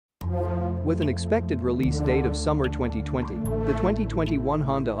With an expected release date of summer 2020, the 2021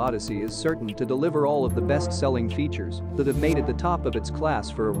 Honda Odyssey is certain to deliver all of the best-selling features that have made it the top of its class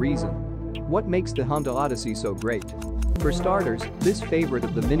for a reason. What makes the Honda Odyssey so great? For starters, this favorite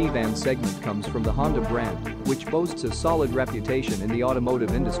of the minivan segment comes from the Honda brand, which boasts a solid reputation in the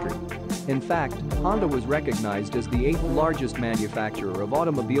automotive industry. In fact, Honda was recognized as the 8th largest manufacturer of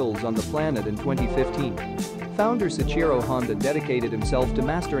automobiles on the planet in 2015. Founder Soichiro Honda dedicated himself to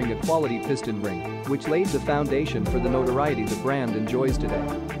mastering a quality piston ring, which laid the foundation for the notoriety the brand enjoys today.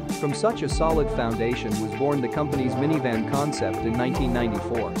 From such a solid foundation was born the company's minivan concept in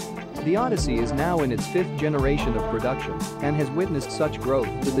 1994. The Odyssey is now in its 5th generation of production and has witnessed such growth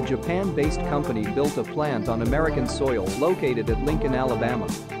that the Japan-based company built a plant on American soil located at Lincoln, Alabama.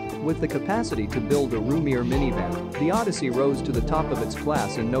 With the capacity to build a roomier minivan, the Odyssey rose to the top of its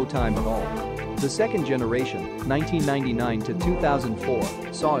class in no time at all. The second generation, 1999 to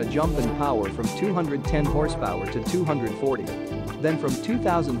 2004, saw a jump in power from 210 horsepower to 240. Then from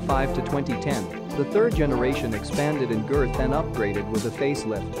 2005 to 2010, the third generation expanded in girth and upgraded with a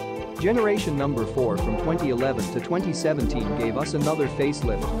facelift. Generation number 4 from 2011 to 2017 gave us another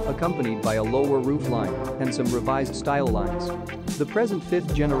facelift, accompanied by a lower roofline and some revised style lines. The present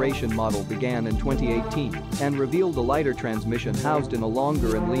 5th generation model began in 2018 and revealed a lighter transmission housed in a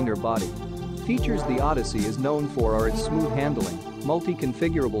longer and leaner body. Features the Odyssey is known for are its smooth handling,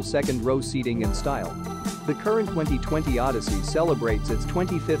 multi-configurable second-row seating and style. The current 2020 Odyssey celebrates its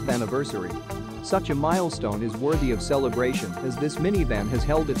 25th anniversary. Such a milestone is worthy of celebration as this minivan has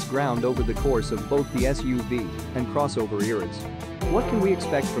held its ground over the course of both the SUV and crossover eras. What can we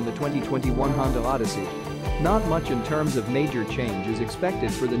expect from the 2021 Honda Odyssey? Not much in terms of major change is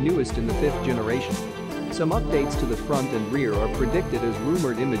expected for the newest in the 5th generation. Some updates to the front and rear are predicted as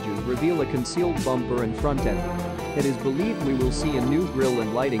rumored images reveal a concealed bumper and front end. It is believed we will see a new grille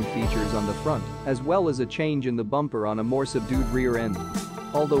and lighting features on the front, as well as a change in the bumper on a more subdued rear end.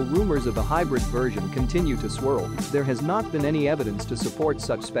 Although rumors of a hybrid version continue to swirl, there has not been any evidence to support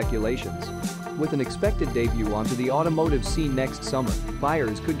such speculations. With an expected debut onto the automotive scene next summer,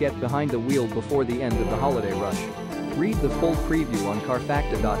 buyers could get behind the wheel before the end of the holiday rush. Read the full preview on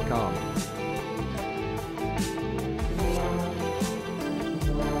Carfacta.com.